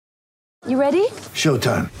You ready?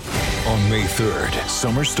 Showtime. On May 3rd,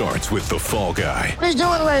 summer starts with The Fall Guy. Let's do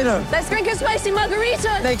it later. Let's drink a spicy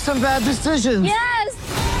margarita. Make some bad decisions. Yes!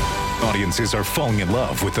 Audiences are falling in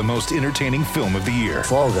love with the most entertaining film of the year.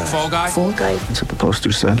 Fall Guy. Fall Guy? Fall guy. That's what the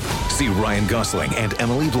poster said. See Ryan Gosling and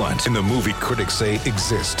Emily Blunt in the movie critics say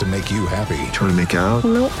exists to make you happy. Trying to make it out?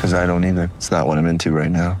 Nope. Because I don't either. It's not what I'm into right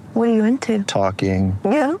now. What are you into? Talking.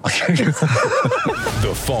 Yeah.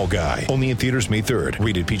 The Fall Guy. Only in theaters May 3rd.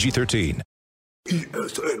 Rated PG-13.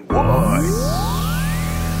 ESNY.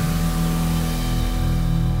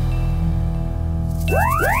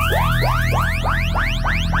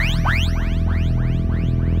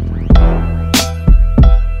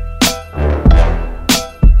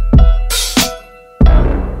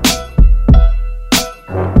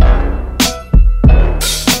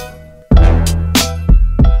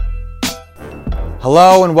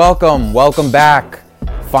 Hello and welcome. Welcome back.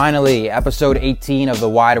 Finally, episode 18 of the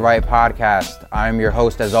Wide Right podcast. I'm your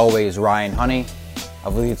host, as always, Ryan Honey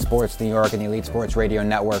of Elite Sports New York and the Elite Sports Radio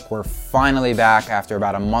Network. We're finally back after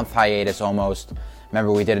about a month hiatus almost.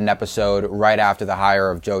 Remember, we did an episode right after the hire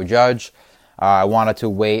of Joe Judge. I wanted to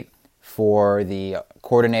wait for the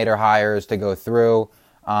coordinator hires to go through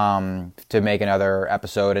to make another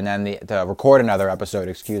episode and then to record another episode,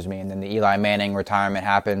 and then the Eli Manning retirement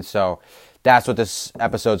happened. So that's what this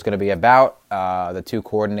episode's going to be about, the two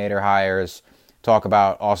coordinator hires. Talk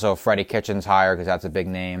about also Freddie Kitchens' hire, because that's a big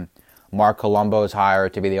name. Mark Colombo's hire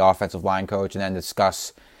to be the offensive line coach, and then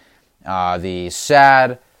discuss the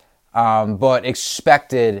sad but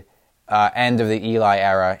expected end of the Eli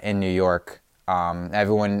era in New York.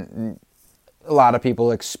 A lot of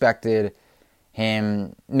people expected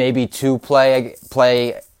him maybe to play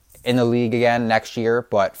in the league again next year,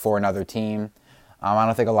 but for another team. I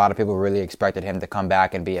don't think a lot of people really expected him to come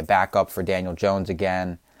back and be a backup for Daniel Jones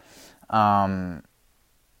again. But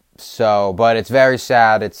it's very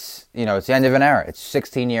sad. It's the end of an era. It's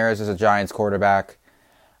 16 years as a Giants quarterback.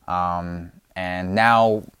 And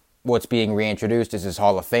now what's being reintroduced is this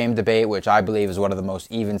Hall of Fame debate, which I believe is one of the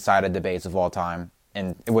most even-sided debates of all time.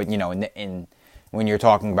 And when you're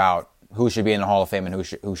talking about who should be in the Hall of Fame and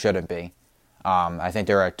who shouldn't be. I think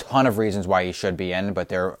there are a ton of reasons why he should be in, but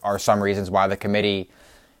there are some reasons why the committee,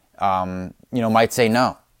 might say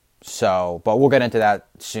no. But we'll get into that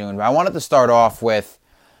soon. But I wanted to start off with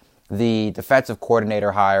the defensive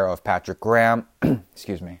coordinator hire of Patrick Graham.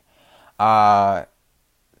 Excuse me. So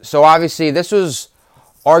obviously this was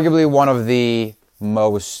arguably one of the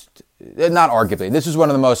most, not arguably, this was one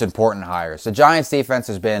of the most important hires. The Giants defense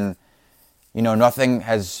has been, nothing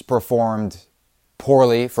has performed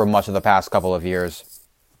poorly for much of the past couple of years.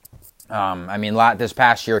 This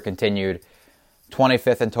past year continued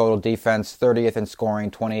 25th in total defense, 30th in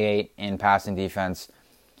scoring, 28th in passing defense.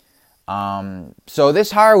 So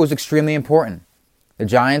this hire was extremely important. The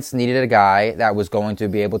Giants needed a guy that was going to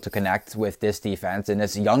be able to connect with this defense, and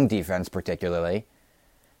this young defense particularly,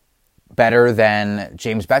 better than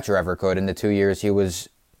James Bettcher ever could in the 2 years he was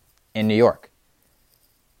in New York.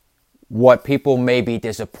 What people may be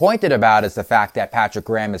disappointed about is the fact that Patrick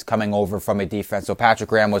Graham is coming over from a defense. So Patrick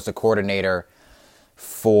Graham was the coordinator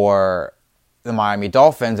for the Miami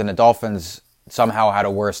Dolphins, and the Dolphins somehow had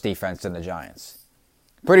a worse defense than the Giants.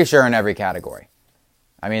 Pretty sure in every category.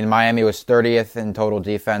 Miami was 30th in total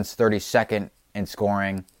defense, 32nd in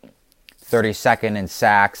scoring, 32nd in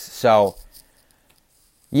sacks. So,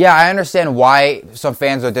 yeah, I understand why some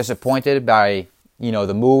fans are disappointed by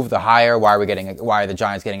the move, the hire, why are the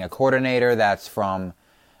Giants getting a coordinator that's from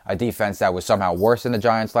a defense that was somehow worse than the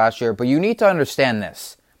Giants last year. But you need to understand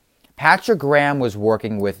this. Patrick Graham was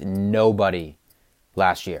working with nobody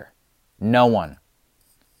last year. No one.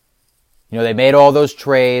 They made all those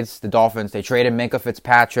trades, the Dolphins. They traded Minkah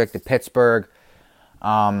Fitzpatrick to Pittsburgh.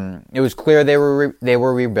 It was clear they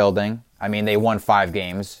were rebuilding. They won 5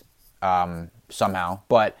 games somehow,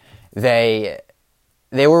 but they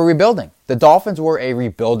were rebuilding. The Dolphins were a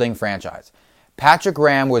rebuilding franchise. Patrick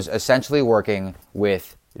Graham was essentially working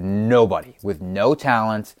with nobody, with no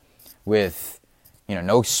talent, with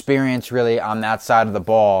no experience really on that side of the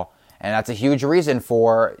ball. And that's a huge reason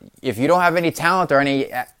for, if you don't have any talent or any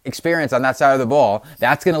experience on that side of the ball,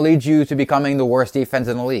 that's going to lead you to becoming the worst defense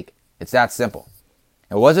in the league. It's that simple.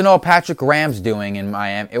 It wasn't all Patrick Graham's doing in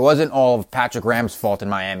Miami. It wasn't all of Patrick Graham's fault in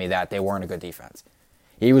Miami that they weren't a good defense.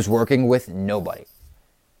 He was working with nobody.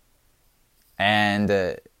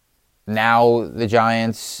 And now the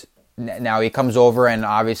Giants, now he comes over, and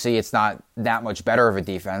obviously it's not that much better of a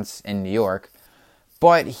defense in New York.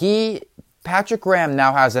 But Patrick Graham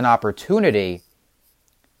now has an opportunity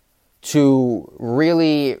to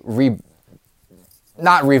really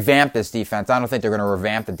not revamp this defense. I don't think they're going to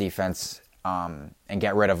revamp the defense and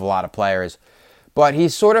get rid of a lot of players. But he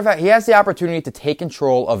has the opportunity to take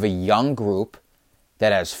control of a young group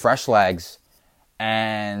that has fresh legs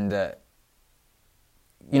and,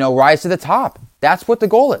 rise to the top. That's what the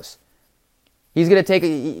goal is. He's going to take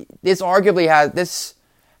this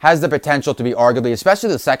has the potential to be arguably, especially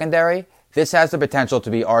the secondary, this has the potential to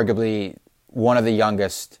be arguably one of the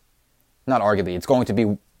youngest, not arguably, it's going to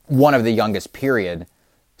be one of the youngest, period,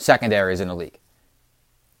 secondaries in the league.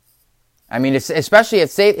 I mean, it's, especially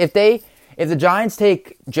if the Giants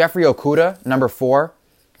take Jeffrey Okudah, number 4,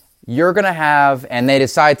 you're going to have, and they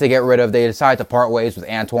decide to part ways with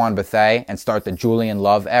Antoine Bethea and start the Julian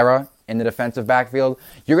Love era in the defensive backfield,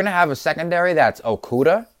 you're going to have a secondary that's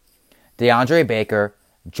Okudah, DeAndre Baker,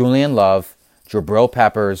 Julian Love, Jabril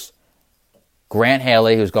Peppers, Grant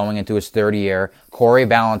Haley, who's going into his 3rd year, Corey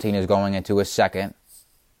Ballentine is going into his 2nd.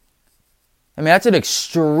 I mean, that's an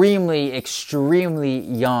extremely, extremely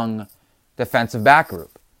young defensive back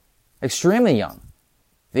group. Extremely young.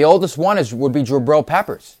 The oldest one would be Jabril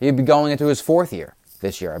Peppers. He'd be going into his 4th year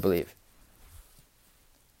this year, I believe.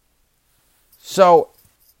 So,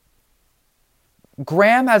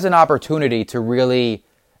 Graham has an opportunity to really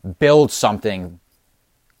build something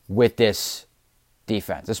with this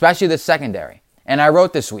defense, especially the secondary. And I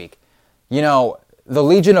wrote this week, the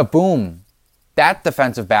Legion of Boom, that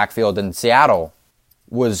defensive backfield in Seattle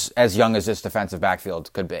was as young as this defensive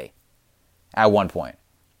backfield could be at one point.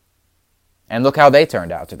 And look how they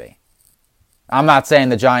turned out to be. I'm not saying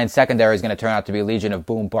the Giants secondary is going to turn out to be Legion of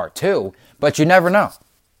Boom Part 2, but you never know.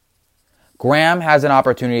 Graham has an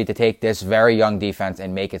opportunity to take this very young defense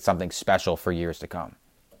and make it something special for years to come.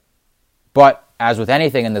 But as with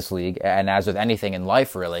anything in this league, and as with anything in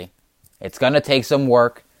life really, it's going to take some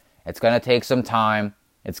work, it's going to take some time,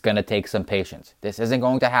 it's going to take some patience. This isn't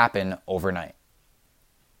going to happen overnight.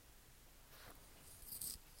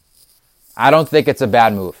 I don't think it's a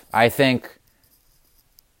bad move. I think,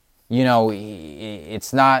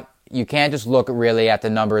 it's not, you can't just look really at the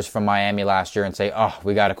numbers from Miami last year and say, oh,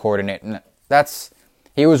 we got to coordinate.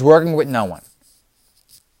 He was working with no one.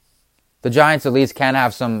 The Giants at least can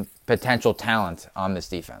have some potential talent on this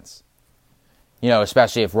defense.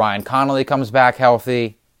 Especially if Ryan Connolly comes back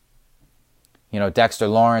healthy. Dexter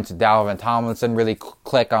Lawrence and Dalvin Tomlinson really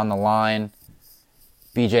click on the line.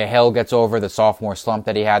 B.J. Hill gets over the sophomore slump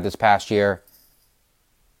that he had this past year.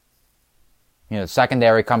 The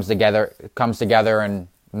secondary comes together and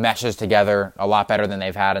meshes together a lot better than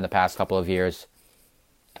they've had in the past couple of years.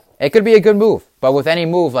 It could be a good move, but with any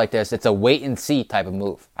move like this, it's a wait-and-see type of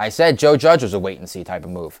move. I said Joe Judge was a wait-and-see type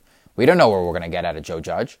of move. We don't know what we're going to get out of Joe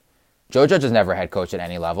Judge. Joe Judge has never head coached at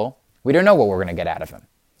any level. We don't know what we're going to get out of him.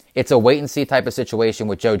 It's a wait-and-see type of situation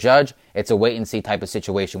with Joe Judge. It's a wait-and-see type of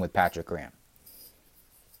situation with Patrick Graham.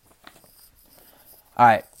 All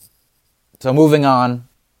right, so moving on.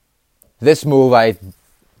 This move, I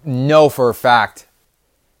know for a fact,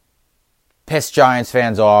 pissed Giants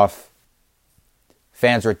fans off.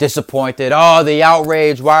 Fans were disappointed. Oh, the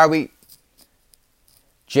outrage. Why are we...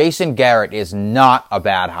 Jason Garrett is not a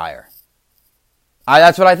bad hire.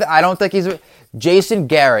 That's what I don't think he's... Jason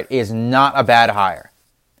Garrett is not a bad hire.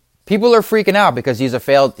 People are freaking out because he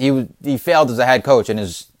failed as a head coach in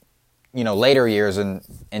his later years in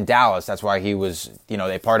Dallas. That's why he was,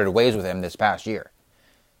 they parted ways with him this past year.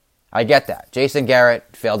 I get that. Jason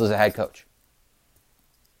Garrett failed as a head coach.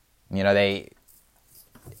 They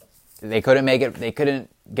couldn't make it. They couldn't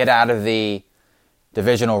get out of the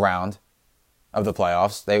divisional round of the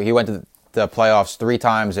playoffs. He went to the playoffs 3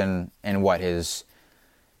 times in his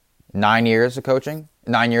 9 years of coaching?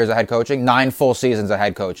 9 years of head coaching? 9 full seasons of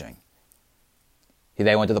head coaching.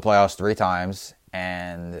 They went to the playoffs 3 times,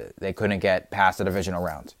 and they couldn't get past the divisional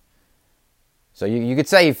round. So you could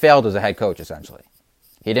say he failed as a head coach, essentially.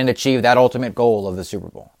 He didn't achieve that ultimate goal of the Super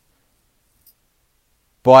Bowl.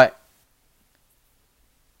 But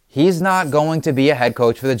he's not going to be a head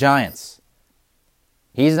coach for the Giants.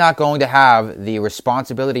 He's not going to have the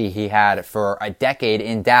responsibility he had for a decade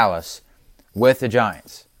in Dallas with the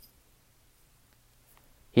Giants.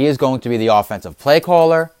 He is going to be the offensive play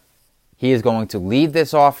caller. He is going to lead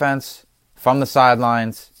this offense from the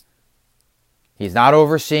sidelines. He's not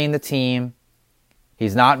overseeing the team.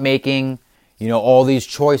 He's not making, all these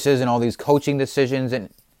choices and all these coaching decisions.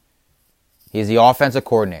 And he's the offensive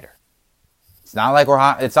coordinator. It's not like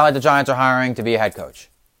the Giants are hiring to be a head coach.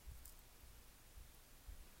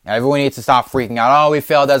 Everyone needs to stop freaking out. Oh, we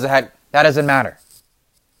failed as a head. That doesn't matter.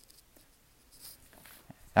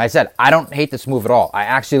 And I said, I don't hate this move at all. I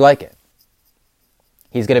actually like it.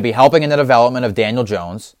 He's going to be helping in the development of Daniel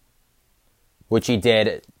Jones, which he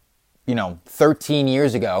did, 13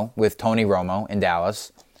 years ago with Tony Romo in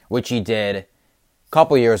Dallas, which he did a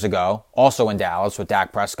couple years ago, also in Dallas with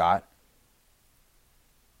Dak Prescott.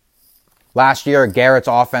 Last year, Garrett's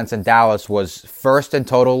offense in Dallas was first in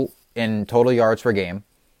total yards per game,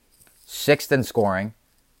 sixth in scoring,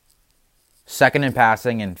 second in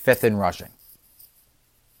passing, and fifth in rushing.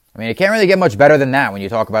 I mean, it can't really get much better than that when you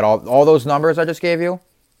talk about all those numbers I just gave you.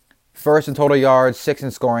 First in total yards, sixth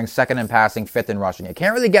in scoring, second in passing, fifth in rushing. It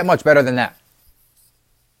can't really get much better than that.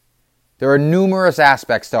 There are numerous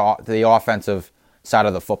aspects to the offensive side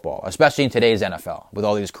of the football, especially in today's NFL, with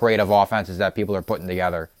all these creative offenses that people are putting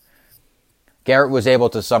together. Garrett was able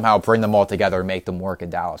to somehow bring them all together and make them work in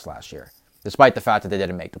Dallas last year, despite the fact that they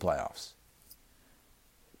didn't make the playoffs.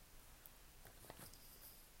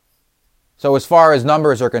 So as far as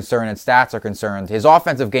numbers are concerned and stats are concerned, his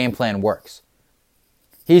offensive game plan works.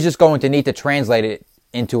 He's just going to need to translate it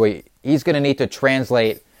he's going to need to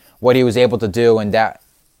translate what he was able to do on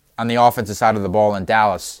the offensive side of the ball in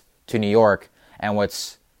Dallas to New York. And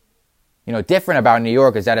what's, different about New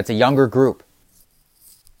York is that it's a younger group.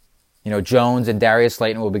 Jones and Darius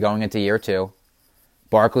Slayton will be going into year 2.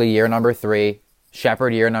 Barkley year number 3.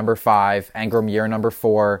 Shepard year number 5. Engram year number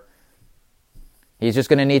 4. He's just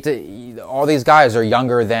going to need to... All these guys are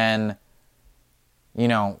younger than,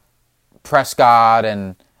 Prescott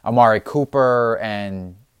and Amari Cooper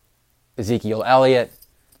and Ezekiel Elliott.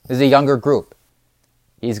 This is a younger group.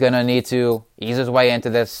 He's going to need to ease his way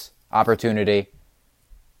into this opportunity.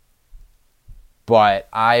 But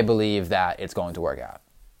I believe that it's going to work out.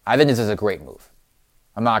 I think this is a great move.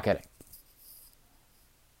 I'm not kidding.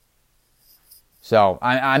 So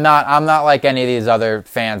I'm not like any of these other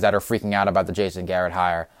fans that are freaking out about the Jason Garrett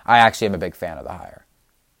hire. I actually am a big fan of the hire.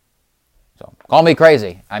 So call me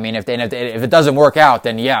crazy. I mean, if it doesn't work out,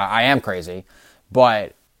 then yeah, I am crazy.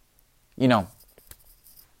 But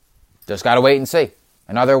just gotta wait and see.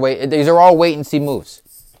 These are all wait and see moves.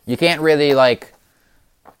 You can't really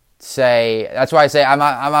say. That's why I say I'm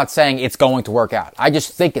not saying it's going to work out. I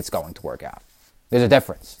just think it's going to work out. There's a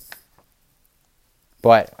difference.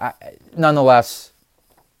 But nonetheless,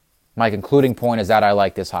 my concluding point is that I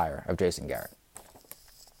like this hire of Jason Garrett.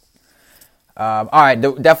 All right,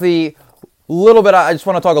 definitely a little bit. I just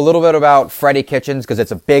want to talk a little bit about Freddie Kitchens because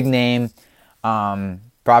it's a big name.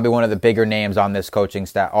 Probably one of the bigger names on this coaching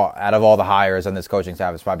staff. Out of all the hires on this coaching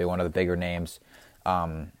staff, it's probably one of the bigger names.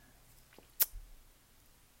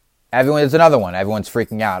 There's another one. Everyone's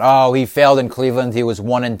freaking out. Oh, he failed in Cleveland. He was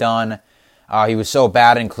one and done. He was so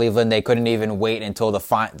bad in Cleveland, they couldn't even wait until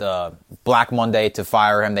the Black Monday to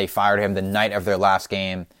fire him. They fired him the night of their last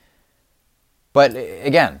game. But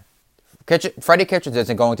again, Freddie Kitchens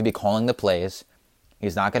isn't going to be calling the plays.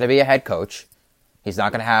 He's not going to be a head coach. He's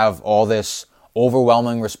not going to have all this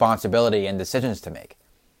overwhelming responsibility and decisions to make.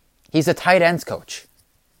 He's a tight ends coach,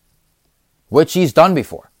 which he's done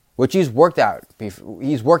before, which he's worked out.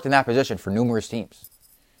 He's worked in that position for numerous teams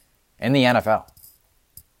in the NFL.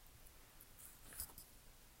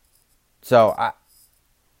 So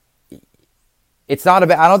it's not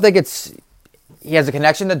I don't think it's. He has a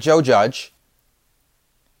connection to Joe Judge.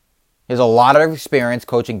 He has a lot of experience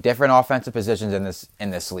coaching different offensive positions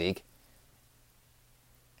in this league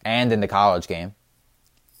and in the college game.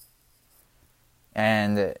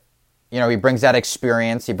 And he brings that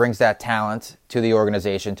experience, he brings that talent to the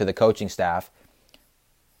organization, to the coaching staff,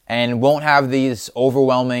 and won't have these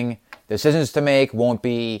overwhelming decisions to make. Won't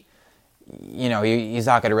be. He's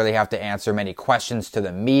not going to really have to answer many questions to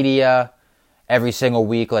the media every single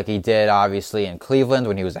week like he did, obviously, in Cleveland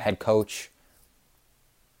when he was a head coach.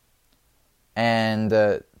 And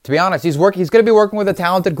to be honest, he's going to be working with a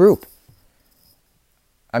talented group.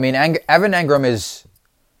 I mean, Evan Engram is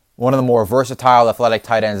one of the more versatile athletic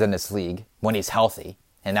tight ends in this league when he's healthy.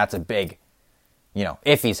 And that's a big,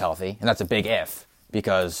 if he's healthy. And that's a big if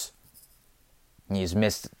because he's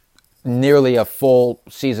missed nearly a full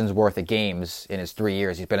season's worth of games in his 3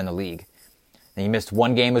 years he's been in the league. And he missed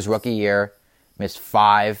 1 game his rookie year, missed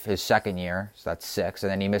 5 his second year, so that's 6,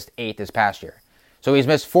 and then he missed 8 this past year. So he's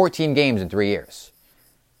missed 14 games in 3 years.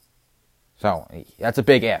 So that's a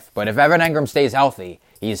big if. But if Evan Engram stays healthy,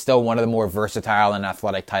 he's still one of the more versatile and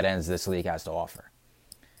athletic tight ends this league has to offer.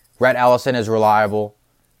 Rhett Ellison is reliable.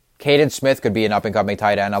 Caden Smith could be an up-and-coming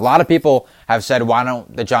tight end. A lot of people have said, why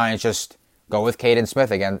don't the Giants just go with Caden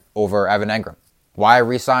Smith again over Evan Engram? Why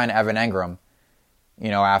re-sign Evan Engram,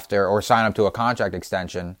 or sign him to a contract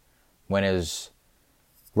extension when his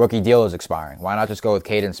rookie deal is expiring? Why not just go with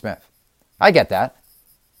Caden Smith? I get that.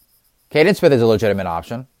 Caden Smith is a legitimate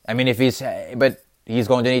option. I mean, but he's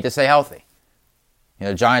going to need to stay healthy.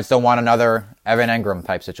 The Giants don't want another Evan Engram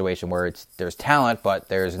type situation where there's talent, but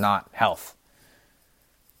there's not health.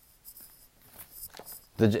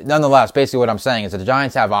 Nonetheless, basically what I'm saying is that the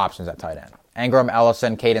Giants have options at tight end. Engram,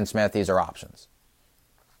 Ellison, Caden Smith, these are options.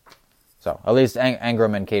 So, at least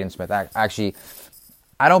Engram and Caden Smith. Actually,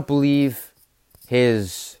 I don't believe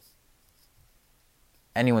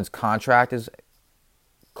anyone's contract is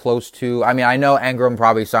close to... I mean, I know Engram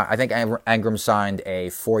probably signed... I think Engram signed a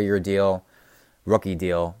 4-year deal, rookie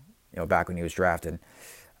deal, back when he was drafted.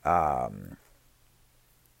 So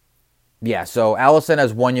Ellison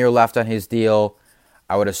has 1 year left on his deal.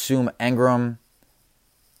 I would assume Engram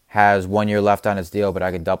has 1 year left on his deal, but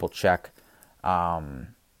I could double check.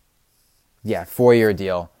 4-year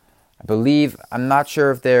deal. I believe, I'm not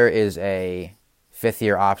sure if there is a 5th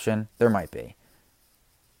year option. There might be.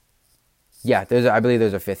 Yeah, I believe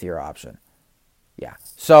there's a 5th year option. Yeah.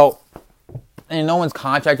 So, and no one's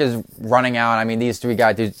contract is running out. I mean, these three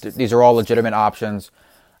guys, these are all legitimate options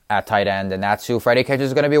at tight end, and that's who Freddie Kitchens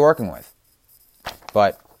is going to be working with.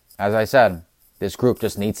 But, as I said, this group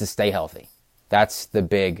just needs to stay healthy. That's the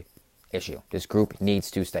big issue. This group needs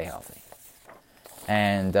to stay healthy.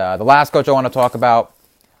 And the last coach I want to talk about,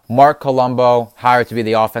 Mark Colombo, hired to be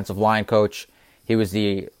the offensive line coach. He was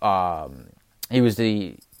the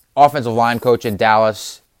offensive line coach in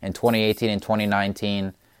Dallas in 2018 and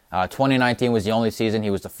 2019. 2019 was the only season he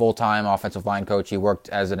was the full-time offensive line coach. He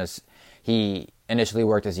initially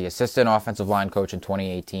worked as the assistant offensive line coach in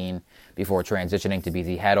 2018 before transitioning to be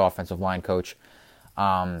the head offensive line coach.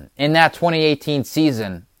 In that 2018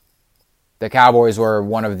 season, the Cowboys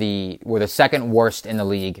were the second worst in the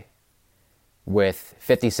league with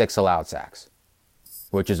 56 allowed sacks,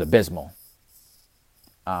 which is abysmal.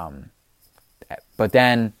 But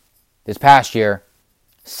then this past year,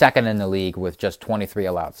 second in the league with just 23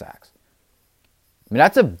 allowed sacks. I mean,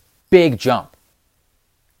 that's a big jump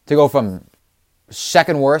to go from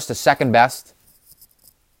second worst to second best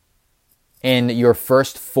in your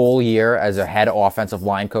first full year as a head offensive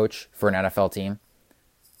line coach for an NFL team.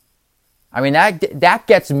 I mean, that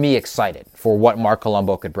gets me excited for what Mark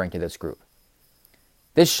Colombo could bring to this group.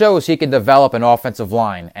 This shows he can develop an offensive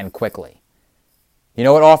line and quickly. You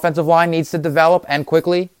know what offensive line needs to develop and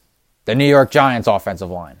quickly? The New York Giants offensive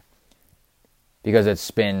line. Because it's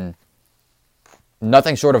been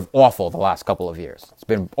nothing short of awful the last couple of years. It's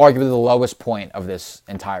been arguably the lowest point of this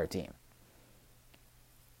entire team.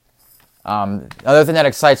 Another thing that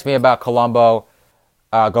excites me about Colombo,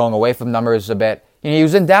 going away from numbers a bit, he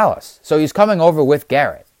was in Dallas, so he's coming over with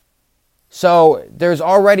Garrett. So he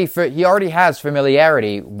already has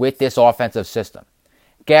familiarity with this offensive system.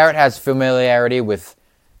 Garrett has familiarity with,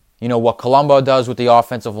 what Colombo does with the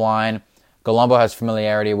offensive line. Colombo has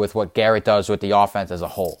familiarity with what Garrett does with the offense as a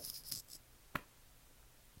whole.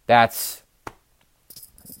 That's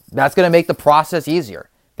going to make the process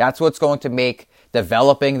easier. That's what's going to make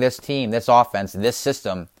developing this team, this offense, this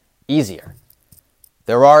system easier.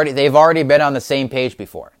 They've already been on the same page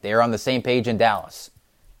before. They were on the same page in Dallas.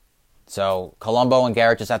 So Colombo and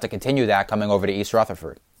Garrett just have to continue that coming over to East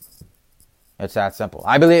Rutherford. It's that simple.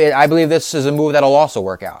 I believe this is a move that'll also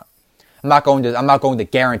work out. I'm not going to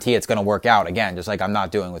guarantee it's going to work out again, just like I'm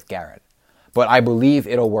not doing with Garrett. But I believe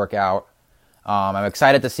it'll work out. I'm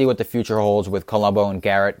excited to see what the future holds with Colombo and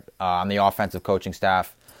Garrett on the offensive coaching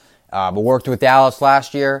staff. But worked with Dallas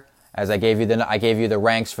last year, as I gave you the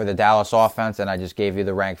ranks for the Dallas offense, and I just gave you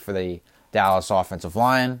the rank for the Dallas offensive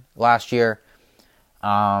line last year.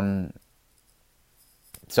 So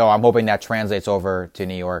I'm hoping that translates over to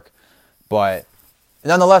New York. But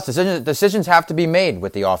nonetheless, decisions have to be made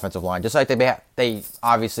with the offensive line, just like they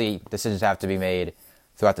obviously decisions have to be made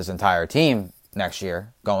throughout this entire team next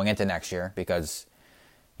year, going into next year, because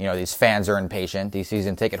these fans are impatient, these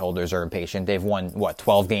season ticket holders are impatient. They've won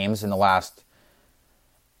 12 games in the last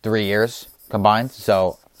 3 years combined,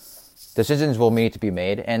 so decisions will need to be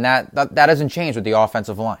made, and that hasn't changed with the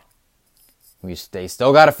offensive line. They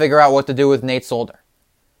still got to figure out what to do with Nate Solder.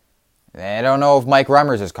 They don't know if Mike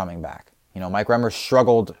Remmers is coming back. Mike Remmers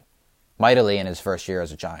struggled mightily in his first year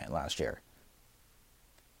as a Giant last year.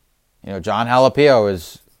 John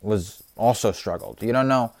Halapio was also struggled. You don't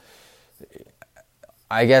know.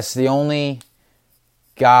 I guess the only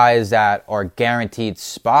guys that are guaranteed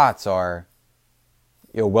spots are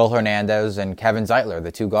Will Hernandez and Kevin Zeitler,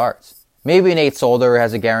 the two guards. Maybe Nate Solder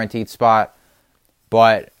has a guaranteed spot,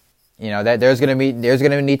 but that there's going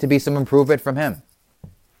to need to be some improvement from him.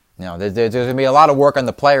 There's going to be a lot of work on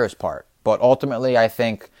the players' part, but ultimately I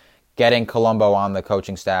think getting Colombo on the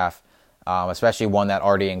coaching staff, especially one that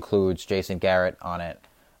already includes Jason Garrett on it,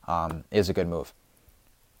 is a good move.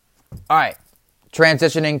 All right,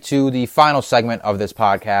 transitioning to the final segment of this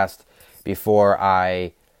podcast before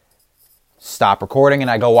I stop recording and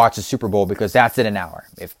I go watch the Super Bowl, because that's in an hour,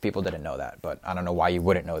 if people didn't know that, but I don't know why you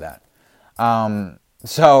wouldn't know that.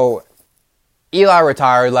 So Eli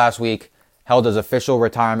retired last week, held his official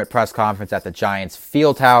retirement press conference at the Giants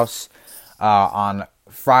Fieldhouse on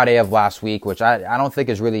Friday of last week, which I don't think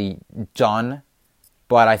is really done,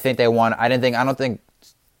 but I think they want. I don't think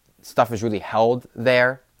stuff is really held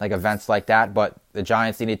there, like events like that, but the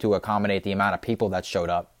Giants needed to accommodate the amount of people that showed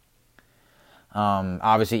up.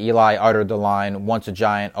 Obviously, Eli uttered the line, "Once a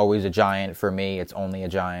Giant, always a Giant. For me, it's only a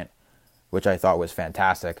Giant," which I thought was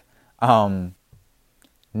fantastic.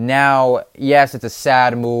 Now, yes, it's a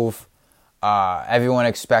sad move. Everyone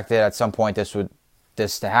expected at some point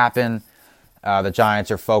this to happen. The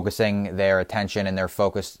Giants are focusing their attention and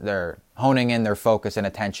they're honing in their focus and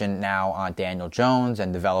attention now on Daniel Jones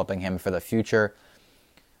and developing him for the future.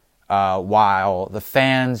 While the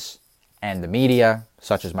fans and the media,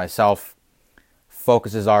 such as myself,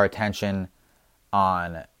 focuses our attention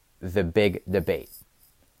on the big debate.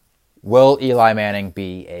 Will Eli Manning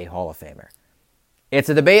be a Hall of Famer? It's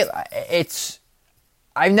a debate.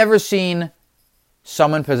 I've never seen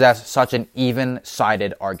someone possess such an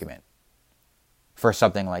even-sided argument for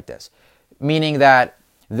something like this. Meaning that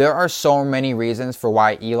there are so many reasons for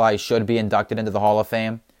why Eli should be inducted into the Hall of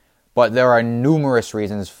Fame, but there are numerous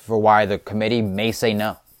reasons for why the committee may say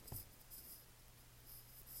no.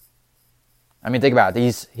 I mean, think about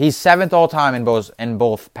it. He's seventh all time in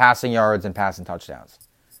both passing yards and passing touchdowns.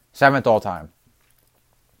 Seventh all time.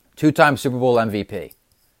 2-time Super Bowl MVP,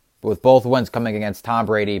 with both wins coming against Tom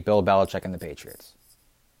Brady, Bill Belichick, and the Patriots.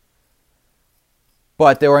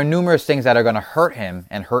 But there are numerous things that are going to hurt him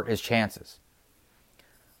and hurt his chances.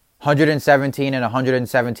 117 and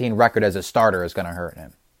 117 record as a starter is going to hurt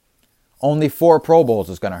him. Only 4 Pro Bowls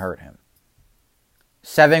is going to hurt him.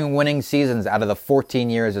 7 winning seasons out of the 14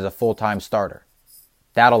 years as a full-time starter.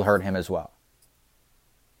 That'll hurt him as well.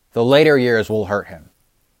 The later years will hurt him.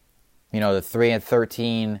 The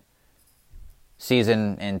 3-13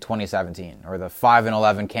 season in 2017, or the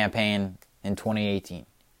 5-11 campaign in 2018.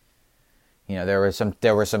 There were some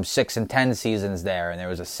 6-10 seasons there, and there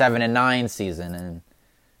was a 7-9 season, and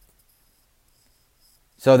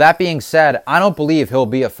so that being said, I don't believe he'll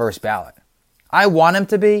be a first ballot. I want him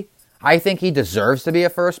to be. I think he deserves to be a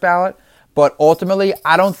first ballot, but ultimately,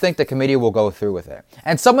 I don't think the committee will go through with it.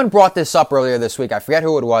 And someone brought this up earlier this week. I forget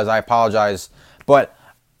who it was. I apologize, but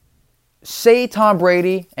say Tom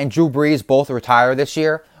Brady and Drew Brees both retire this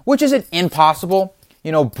year, which isn't impossible.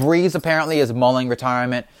 Brees apparently is mulling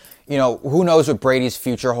retirement. Who knows what Brady's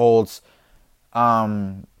future holds.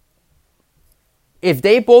 If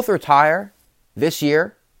they both retire this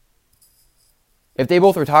year, if they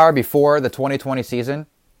both retire before the 2020 season,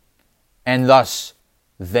 and thus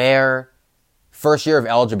their first year of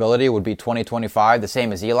eligibility would be 2025, the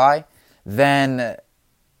same as Eli, then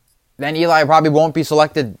Eli probably won't be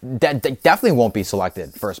selected, definitely won't be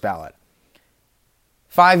selected first ballot.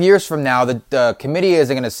 5 years from now, the committee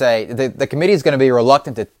isn't going to say, the committee is going to be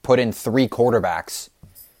reluctant to put in 3 quarterbacks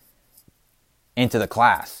into the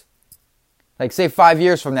class. Like, say 5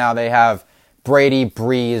 years from now, they have Brady,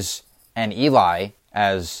 Brees, and Eli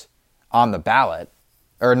as on the ballot,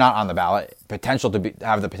 or not on the ballot,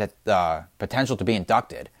 have the potential to be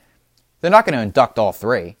inducted. They're not going to induct all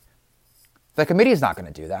 3. The committee is not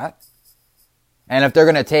going to do that. And if they're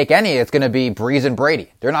going to take any, it's going to be Brees and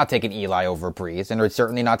Brady. They're not taking Eli over Brees, and they're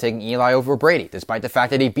certainly not taking Eli over Brady, despite the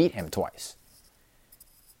fact that he beat him twice.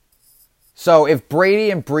 So if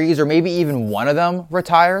Brady and Brees, or maybe even one of them,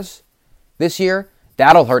 retires this year,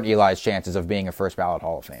 that'll hurt Eli's chances of being a first ballot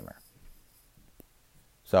Hall of Famer.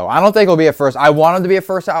 So I don't think he'll be a first. I want him to be a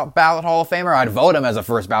first ballot Hall of Famer. I'd vote him as a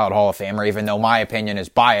first ballot Hall of Famer, even though my opinion is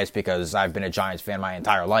biased because I've been a Giants fan my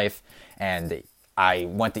entire life. And I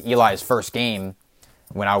went to Eli's first game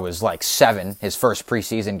when I was like 7, his first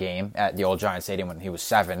preseason game at the old Giants Stadium when he was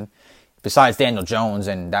 7. Besides Daniel Jones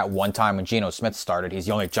and that one time when Geno Smith started, he's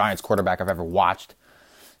the only Giants quarterback I've ever watched.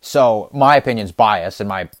 So my opinion's biased, and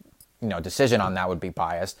my decision on that would be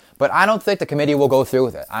biased. But I don't think the committee will go through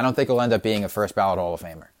with it. I don't think he'll end up being a first ballot Hall of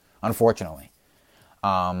Famer, unfortunately.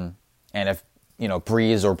 And if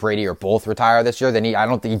Brees or Brady or both retire this year, then he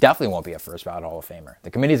definitely won't be a first ballot Hall of Famer.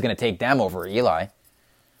 The committee's going to take them over Eli.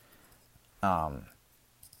 And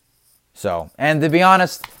to be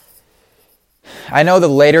honest, I know the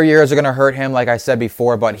later years are going to hurt him, like I said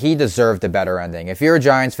before, but he deserved a better ending. If you're a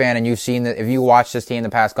Giants fan and if you watched this team the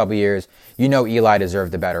past couple years, you know Eli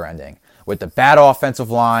deserved a better ending. With the bad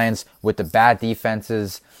offensive lines, with the bad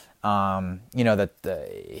defenses, That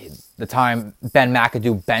the time Ben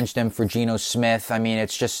McAdoo benched him for Geno Smith. I mean,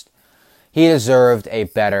 it's just, he deserved a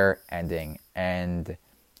better ending. And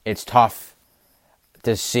it's tough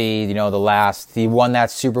to see, he won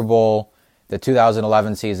that Super Bowl, the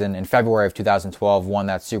 2011 season, in February of 2012, won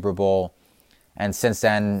that Super Bowl. And since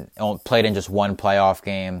then, played in just one playoff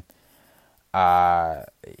game.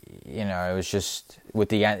 It was just, with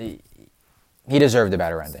the end, he deserved a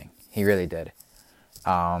better ending. He really did.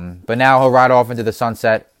 But now he'll ride off into the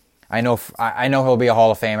sunset. I know he'll be a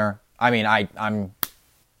Hall of Famer. I mean, I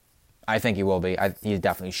think he will be. He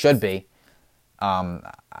definitely should be. I'm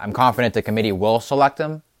confident the committee will select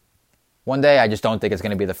him one day. I just don't think it's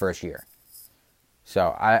going to be the first year.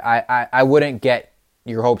 So I wouldn't get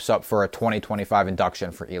your hopes up for a 2025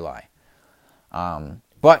 induction for Eli.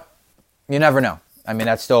 But you never know. I mean,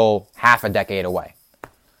 that's still half a decade away.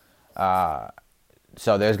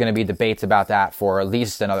 So there's going to be debates about that for at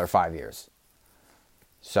least another 5 years.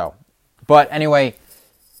 But anyway,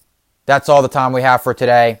 that's all the time we have for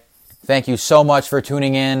today. Thank you so much for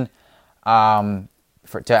tuning in to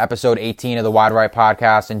episode 18 of the Wide Right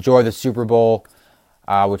Podcast. Enjoy the Super Bowl,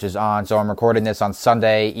 which is on. So I'm recording this on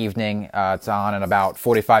Sunday evening. It's on in about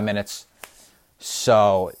 45 minutes.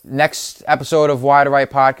 So next episode of Wide Right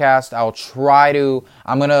Podcast,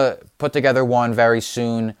 I'm going to put together one very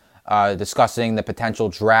soon, discussing the potential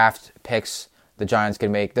draft picks the Giants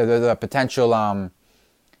can make, the potential,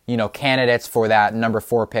 candidates for that number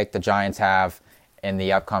 4 pick the Giants have in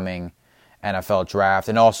the upcoming NFL draft,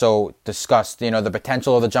 and also discuss, the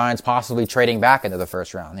potential of the Giants possibly trading back into the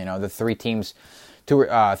first round. The 3 teams,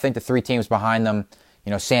 I think the 3 teams behind them,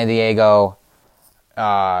 San Diego,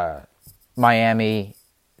 Miami,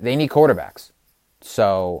 they need quarterbacks.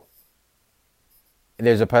 So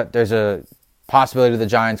there's a possibility the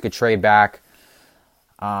Giants could trade back.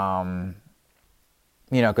 Because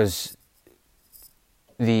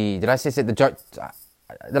did I say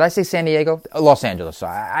San Diego? Los Angeles. So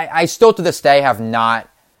I still to this day have not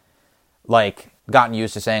gotten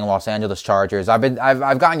used to saying Los Angeles Chargers.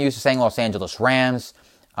 I've gotten used to saying Los Angeles Rams.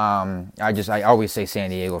 I always say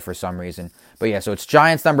San Diego for some reason. But yeah, so it's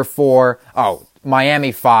Giants number 4. Oh,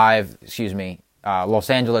 Miami 5. Excuse me.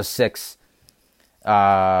 Los Angeles 6.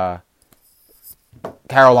 Carolina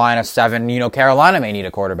 7. Carolina may need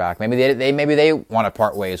a quarterback. Maybe they want to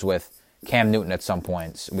part ways with Cam Newton at some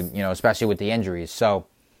point. Especially with the injuries. So,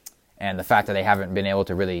 and the fact that they haven't been able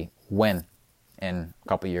to really win in a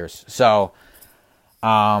couple years. So,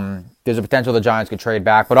 there's a potential the Giants could trade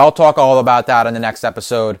back. But I'll talk all about that in the next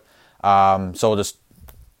episode. So we'll just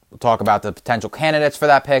talk about the potential candidates for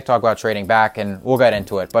that pick, talk about trading back, and we'll get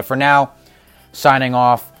into it. But for now, signing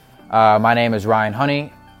off, my name is Ryan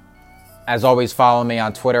Honey. As always, follow me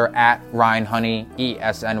on Twitter at Ryan Honey,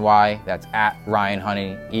 ESNY. That's at Ryan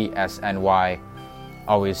Honey, ESNY.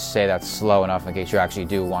 Always say that slow enough in case you actually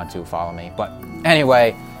do want to follow me. But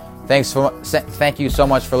anyway, thank you so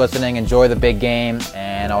much for listening. Enjoy the big game,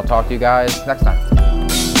 and I'll talk to you guys next time.